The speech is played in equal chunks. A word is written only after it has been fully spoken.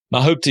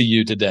My hope to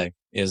you today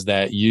is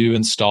that you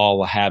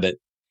install a habit,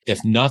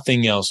 if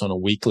nothing else, on a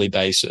weekly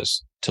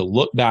basis to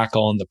look back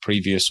on the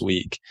previous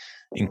week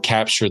and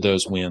capture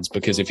those wins.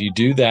 Because if you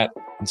do that,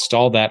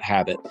 install that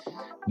habit,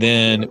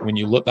 then when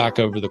you look back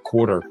over the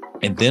quarter,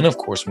 and then of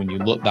course, when you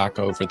look back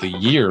over the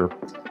year,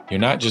 you're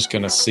not just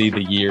going to see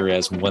the year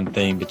as one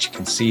thing, but you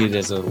can see it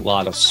as a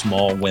lot of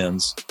small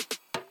wins.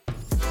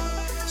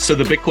 So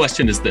the big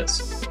question is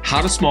this: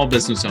 how do small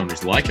business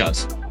owners like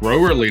us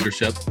grow our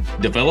leadership,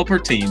 develop our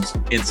teams,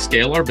 and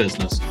scale our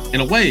business in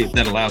a way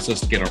that allows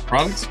us to get our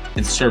products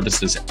and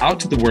services out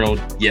to the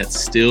world, yet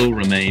still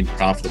remain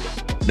profitable?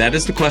 That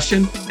is the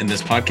question, and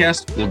this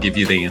podcast will give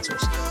you the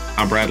answers.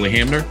 I'm Bradley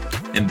Hamner,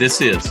 and this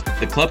is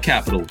the Club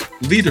Capital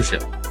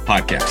Leadership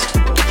Podcast.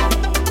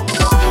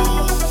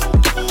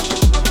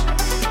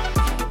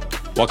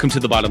 Welcome to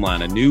The Bottom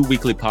Line, a new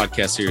weekly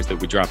podcast series that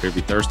we drop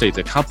every Thursday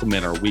to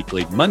complement our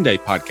weekly Monday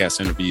podcast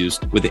interviews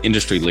with the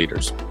industry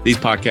leaders. These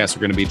podcasts are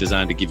going to be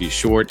designed to give you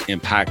short,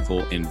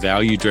 impactful, and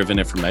value-driven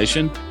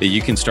information that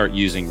you can start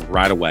using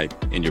right away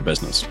in your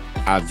business.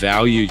 I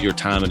value your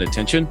time and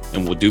attention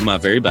and will do my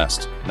very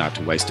best not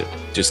to waste it.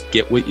 Just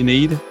get what you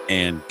need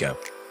and go.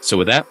 So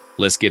with that,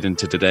 let's get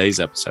into today's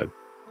episode.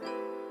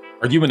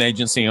 Are you an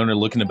agency owner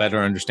looking to better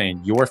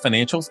understand your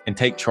financials and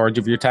take charge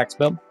of your tax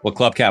bill? Well,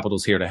 Club Capital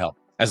is here to help.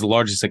 As the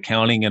largest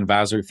accounting and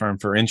advisory firm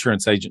for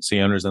insurance agency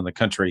owners in the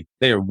country,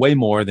 they are way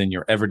more than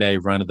your everyday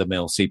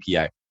run-of-the-mill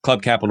CPA.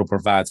 Club Capital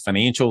provides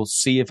financial,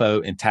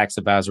 CFO, and tax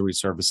advisory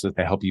services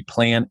to help you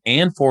plan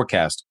and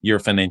forecast your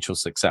financial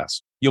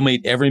success. You'll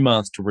meet every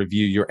month to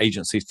review your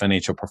agency's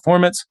financial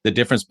performance, the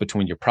difference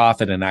between your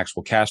profit and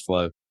actual cash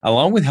flow,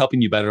 along with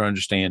helping you better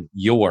understand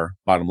your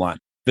bottom line.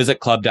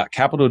 Visit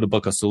club.capital to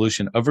book a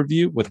solution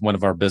overview with one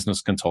of our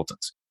business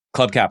consultants.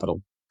 Club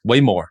Capital, way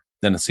more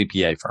than a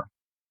CPA firm.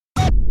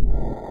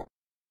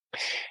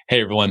 Hey,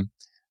 everyone.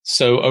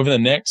 So over the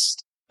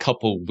next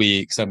couple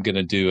weeks, I'm going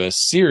to do a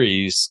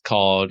series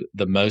called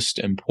The Most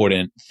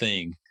Important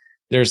Thing.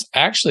 There's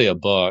actually a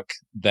book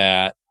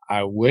that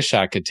I wish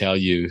I could tell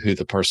you who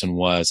the person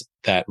was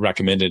that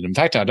recommended it. In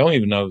fact, I don't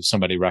even know if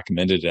somebody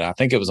recommended it. I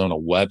think it was on a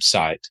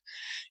website.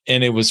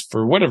 And it was,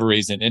 for whatever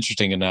reason,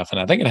 interesting enough. And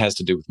I think it has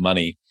to do with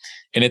money.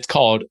 And it's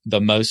called The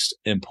Most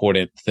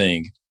Important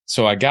Thing.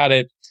 So I got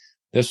it.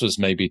 This was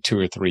maybe 2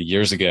 or 3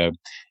 years ago.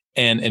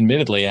 And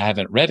admittedly, I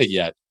haven't read it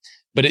yet.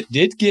 But it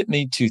did get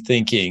me to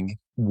thinking,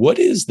 what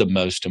is the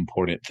most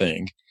important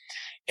thing?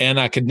 And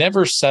I could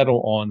never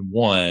settle on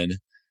one,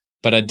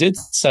 but I did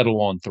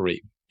settle on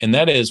 3. And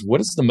that is,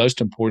 what is the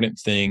most important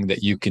thing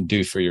that you can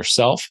do for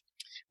yourself?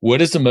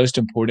 What is the most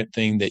important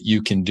thing that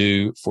you can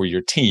do for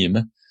your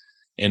team?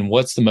 And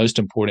what's the most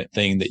important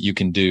thing that you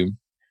can do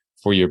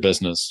for your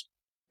business?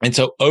 And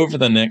so over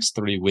the next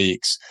 3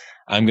 weeks,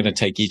 I'm going to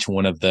take each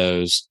one of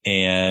those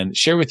and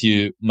share with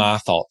you my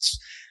thoughts.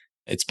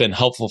 It's been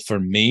helpful for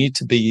me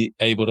to be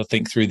able to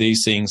think through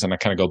these things, and I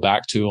kind of go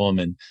back to them,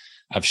 and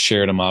I've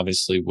shared them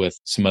obviously with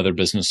some other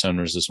business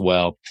owners as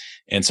well.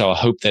 And so I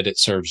hope that it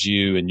serves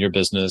you and your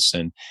business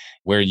and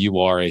where you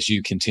are as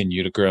you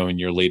continue to grow in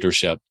your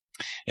leadership.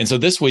 And so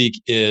this week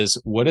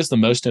is, what is the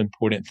most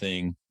important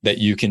thing that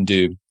you can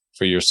do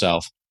for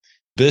yourself?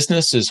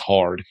 Business is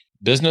hard.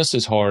 Business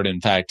is hard. In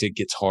fact, it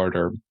gets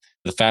harder.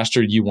 The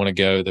faster you want to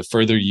go, the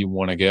further you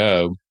want to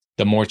go,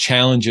 the more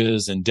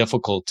challenges and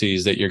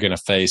difficulties that you're going to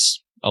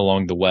face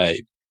along the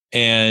way.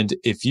 And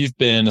if you've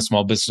been a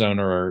small business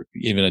owner or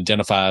even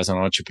identify as an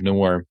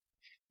entrepreneur,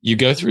 you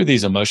go through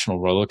these emotional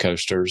roller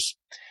coasters.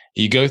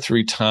 You go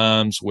through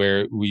times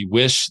where we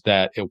wish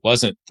that it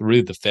wasn't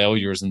through the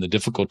failures and the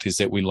difficulties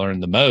that we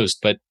learn the most,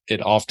 but it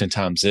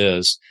oftentimes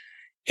is.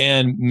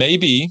 And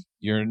maybe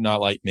you're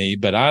not like me,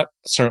 but I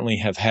certainly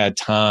have had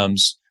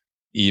times,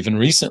 even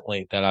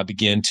recently, that I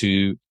begin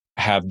to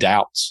have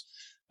doubts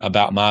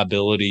about my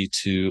ability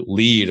to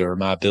lead or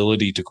my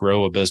ability to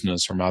grow a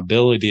business or my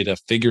ability to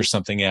figure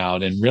something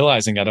out, and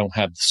realizing I don't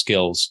have the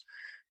skills.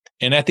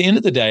 And at the end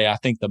of the day, I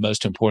think the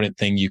most important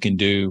thing you can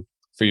do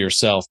for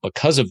yourself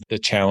because of the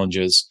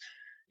challenges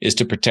is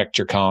to protect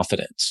your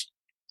confidence.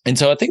 And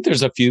so I think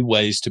there's a few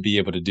ways to be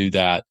able to do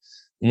that.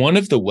 One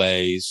of the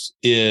ways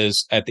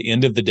is, at the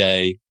end of the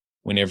day,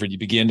 whenever you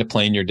begin to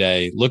plan your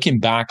day, looking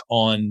back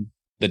on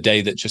the day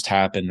that just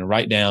happened and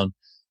write down,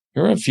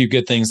 here are a few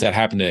good things that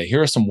happened today.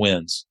 Here are some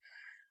wins.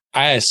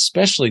 I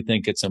especially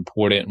think it's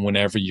important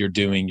whenever you're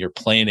doing your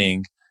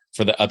planning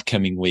for the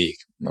upcoming week.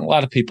 A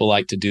lot of people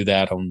like to do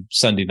that on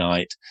Sunday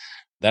night.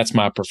 That's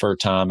my preferred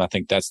time. I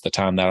think that's the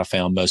time that I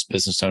found most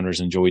business owners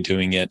enjoy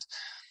doing it.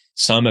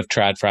 Some have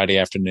tried Friday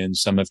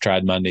afternoons, some have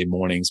tried Monday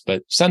mornings,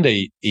 but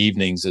Sunday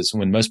evenings is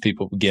when most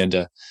people begin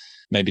to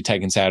maybe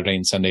taking Saturday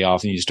and Sunday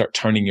off, and you start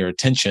turning your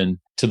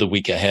attention to the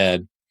week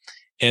ahead.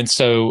 And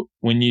so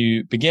when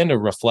you begin to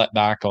reflect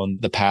back on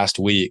the past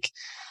week,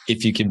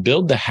 if you can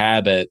build the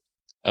habit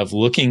of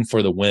looking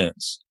for the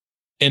wins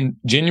and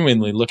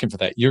genuinely looking for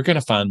that, you're going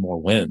to find more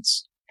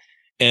wins.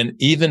 And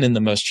even in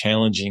the most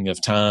challenging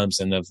of times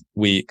and of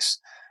weeks,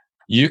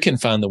 you can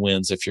find the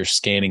wins if you're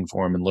scanning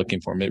for them and looking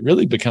for them. It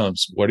really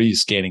becomes, what are you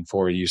scanning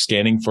for? Are you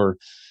scanning for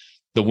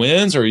the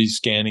wins, or are you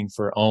scanning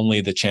for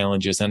only the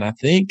challenges? And I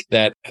think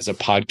that as a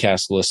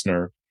podcast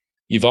listener,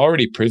 you've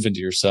already proven to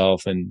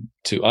yourself and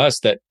to us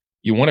that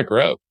you want to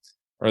grow.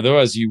 Or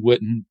otherwise, you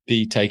wouldn't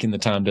be taking the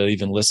time to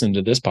even listen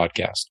to this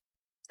podcast.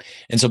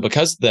 And so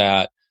because of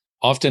that,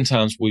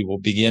 oftentimes we will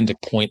begin to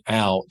point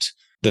out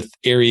the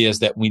areas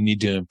that we need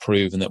to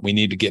improve and that we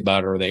need to get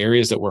better, or the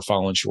areas that we're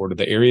falling short, or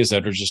the areas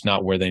that are just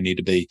not where they need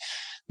to be.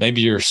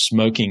 Maybe you're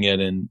smoking it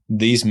in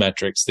these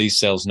metrics, these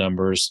sales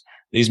numbers,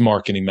 these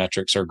marketing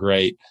metrics are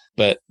great,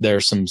 but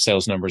there's some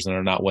sales numbers that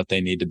are not what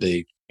they need to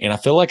be. And I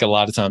feel like a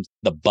lot of times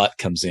the but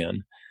comes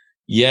in.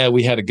 Yeah,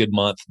 we had a good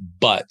month,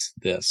 but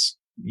this.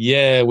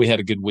 Yeah, we had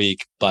a good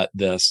week, but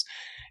this.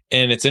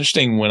 And it's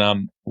interesting when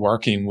I'm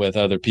working with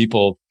other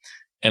people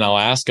and I'll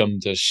ask them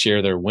to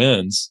share their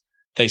wins.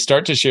 They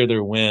start to share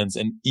their wins,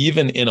 and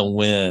even in a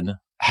win,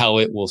 how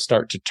it will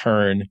start to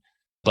turn.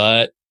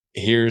 But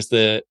here's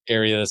the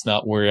area that's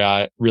not where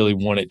I really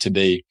want it to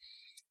be.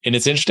 And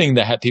it's interesting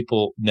that have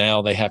people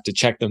now, they have to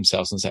check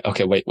themselves and say,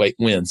 okay, wait,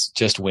 wins,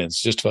 just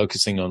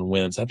focusing on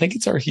wins. I think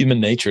it's our human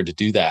nature to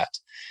do that.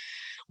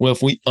 Well,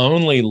 if we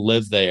only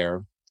live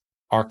there,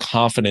 our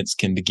confidence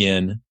can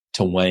begin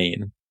to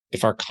wane.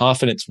 If our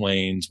confidence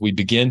wanes, we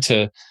begin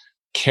to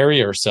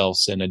carry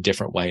ourselves in a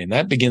different way. And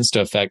that begins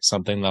to affect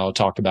something that I'll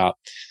talk about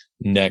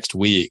next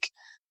week.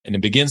 And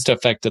it begins to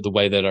affect the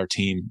way that our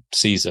team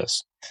sees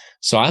us.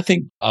 So I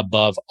think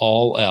above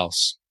all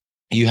else,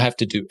 you have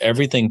to do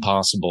everything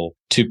possible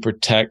to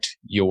protect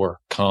your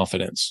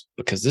confidence,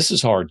 because this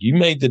is hard. You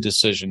made the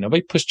decision.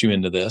 Nobody pushed you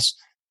into this.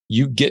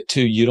 You get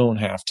to, you don't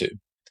have to.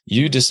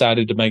 You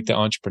decided to make the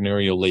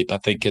entrepreneurial leap. I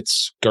think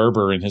it's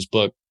Gerber in his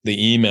book,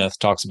 The E-Myth,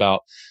 talks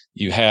about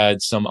you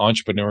had some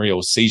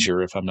entrepreneurial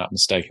seizure, if I'm not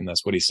mistaken.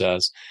 That's what he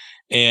says.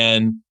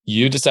 And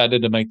you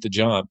decided to make the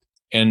jump.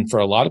 And for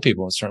a lot of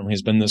people, it certainly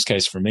has been this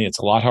case for me. It's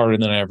a lot harder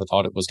than I ever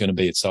thought it was going to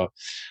be. So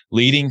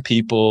leading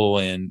people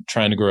and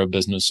trying to grow a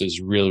business is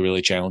really,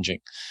 really challenging.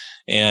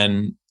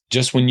 And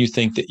just when you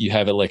think that you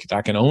have it, like, if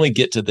I can only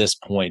get to this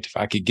point, if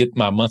I could get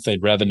my monthly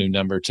revenue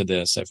number to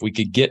this, if we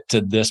could get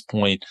to this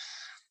point,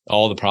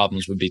 all the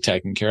problems would be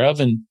taken care of.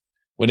 And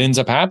what ends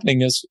up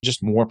happening is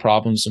just more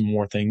problems and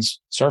more things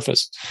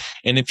surface.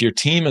 And if your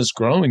team is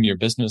growing, your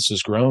business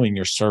is growing,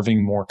 you're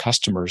serving more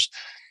customers,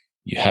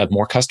 you have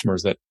more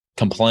customers that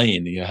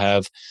complain, you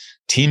have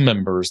team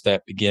members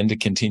that begin to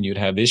continue to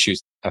have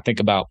issues. I think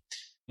about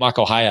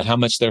Michael Hyatt, how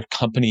much their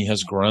company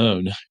has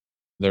grown.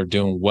 They're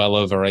doing well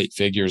over 8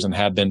 figures and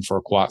have been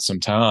for quite some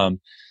time.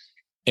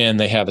 And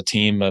they have a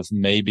team of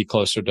maybe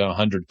closer to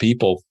 100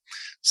 people.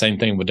 Same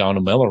thing with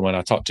Donald Miller. When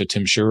I talked to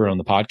Tim Shearer on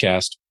the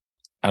podcast,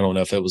 I don't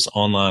know if it was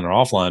online or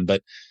offline,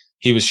 but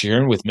he was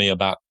sharing with me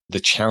about the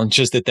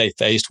challenges that they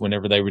faced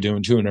whenever they were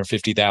doing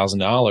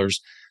 $250,000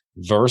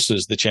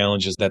 versus the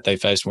challenges that they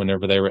faced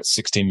whenever they were at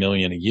 $16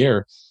 million a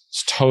year.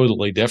 It's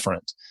totally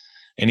different.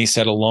 And he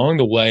said, along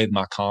the way,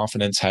 my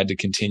confidence had to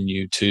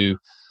continue to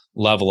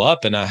level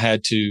up, and I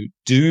had to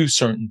do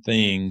certain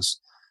things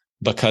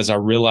because I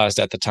realized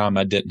at the time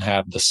I didn't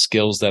have the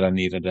skills that I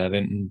needed. I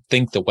didn't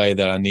think the way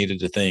that I needed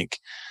to think.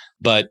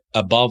 But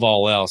above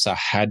all else, I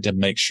had to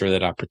make sure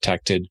that I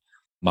protected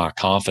my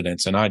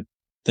confidence. And I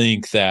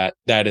think that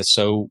that is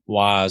so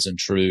wise and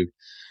true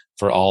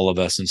for all of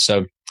us. And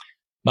so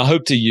my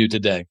hope to you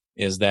today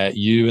is that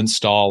you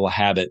install a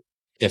habit,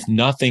 if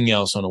nothing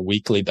else, on a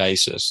weekly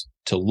basis,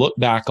 to look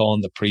back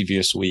on the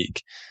previous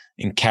week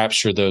and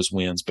capture those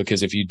wins.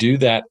 Because if you do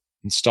that,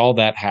 install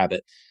that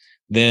habit,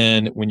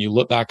 then when you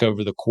look back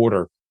over the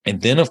quarter,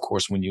 and then, of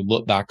course, when you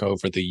look back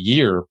over the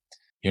year,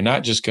 you're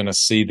not just going to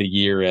see the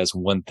year as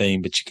one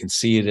thing, but you can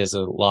see it as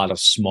a lot of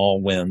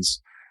small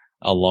wins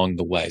along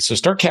the way. So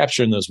start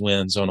capturing those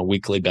wins on a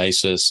weekly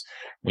basis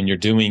when you're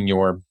doing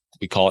your,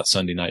 we call it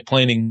Sunday night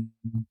planning,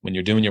 when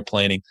you're doing your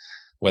planning,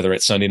 whether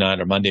it's Sunday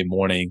night or Monday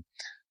morning,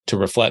 to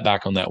reflect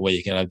back on that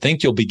week. And I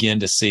think you'll begin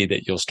to see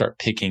that you'll start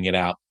picking it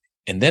out.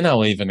 And then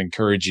I'll even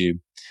encourage you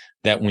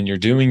that when you're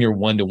doing your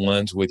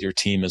one-to-ones with your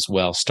team as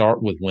well,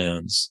 start with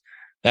wins.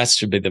 That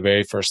should be the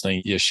very first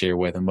thing you share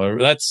with them.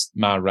 That's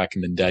my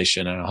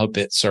recommendation. And I hope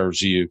it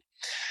serves you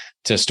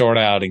to start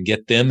out and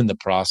get them in the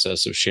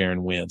process of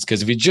sharing wins.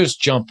 Because if you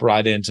just jump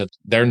right into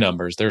their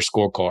numbers, their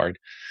scorecard,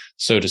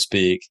 so to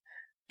speak,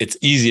 it's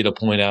easy to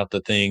point out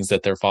the things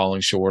that they're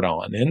falling short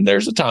on. And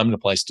there's a time and a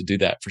place to do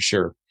that for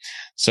sure.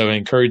 So I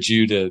encourage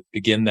you to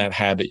begin that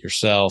habit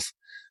yourself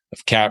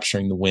of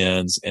capturing the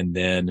wins, and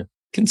then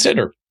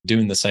consider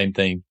doing the same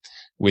thing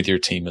with your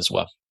team as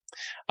well.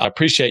 I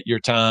appreciate your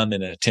time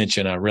and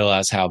attention. I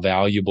realize how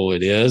valuable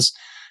it is,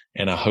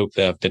 and I hope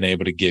that I've been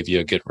able to give you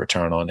a good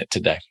return on it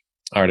today.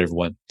 All right,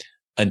 everyone.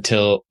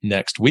 Until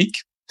next week,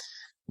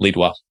 lead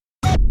well.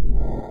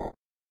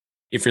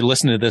 If you're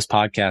listening to this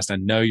podcast, I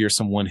know you're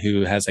someone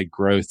who has a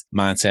growth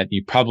mindset.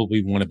 You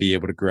probably want to be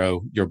able to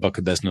grow your book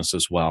of business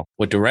as well.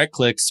 Well,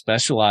 DirectClick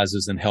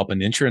specializes in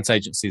helping insurance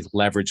agencies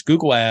leverage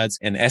Google Ads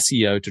and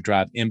SEO to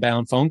drive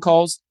inbound phone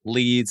calls,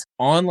 leads,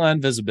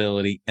 online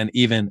visibility, and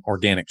even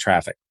organic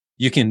traffic.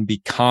 you can be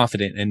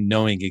confident in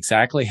knowing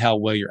exactly how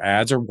well your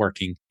ads are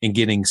working and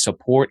getting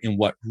support in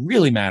what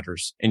really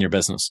matters in your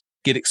business.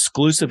 Get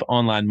exclusive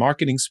online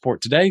marketing support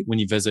today when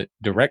you visit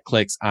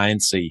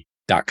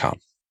directclicksinc.com.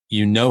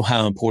 You know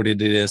how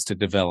important it is to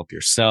develop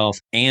yourself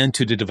and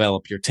to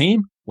develop your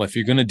team. Well, if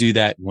you're going to do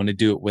that, you want to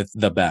do it with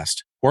the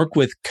best. Work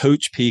with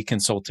Coach P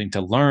Consulting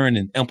to learn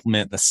and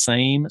implement the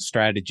same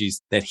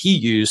strategies that he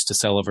used to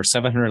sell over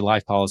 700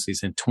 life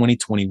policies in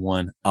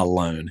 2021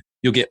 alone.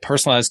 You'll get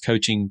personalized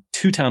coaching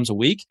 2 times a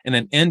week and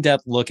an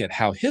in-depth look at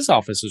how his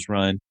office is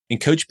run. And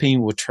Coach P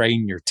will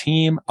train your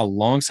team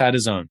alongside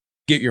his own.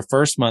 Get your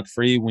first month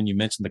free when you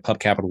mention the Club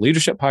Capital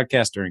Leadership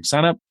Podcast during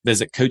signup.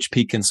 Visit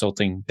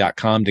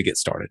CoachPconsulting.com to get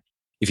started.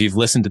 If you've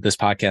listened to this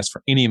podcast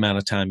for any amount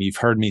of time, you've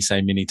heard me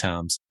say many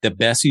times, the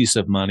best use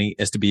of money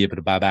is to be able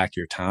to buy back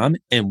your time.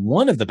 And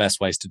one of the best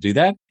ways to do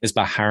that is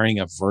by hiring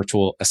a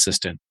virtual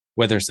assistant.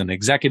 Whether it's an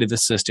executive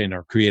assistant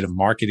or creative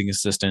marketing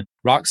assistant,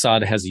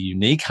 RockSolid has a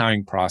unique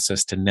hiring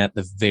process to net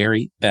the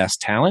very best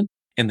talent,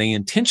 and they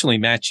intentionally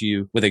match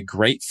you with a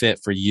great fit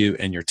for you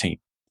and your team.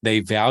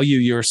 They value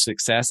your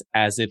success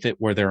as if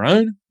it were their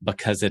own,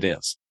 because it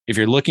is. If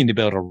you're looking to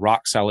build a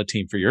rock-solid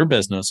team for your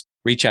business,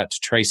 reach out to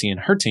Tracy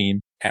and her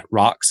team at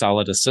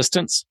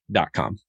rocksolidassistance.com.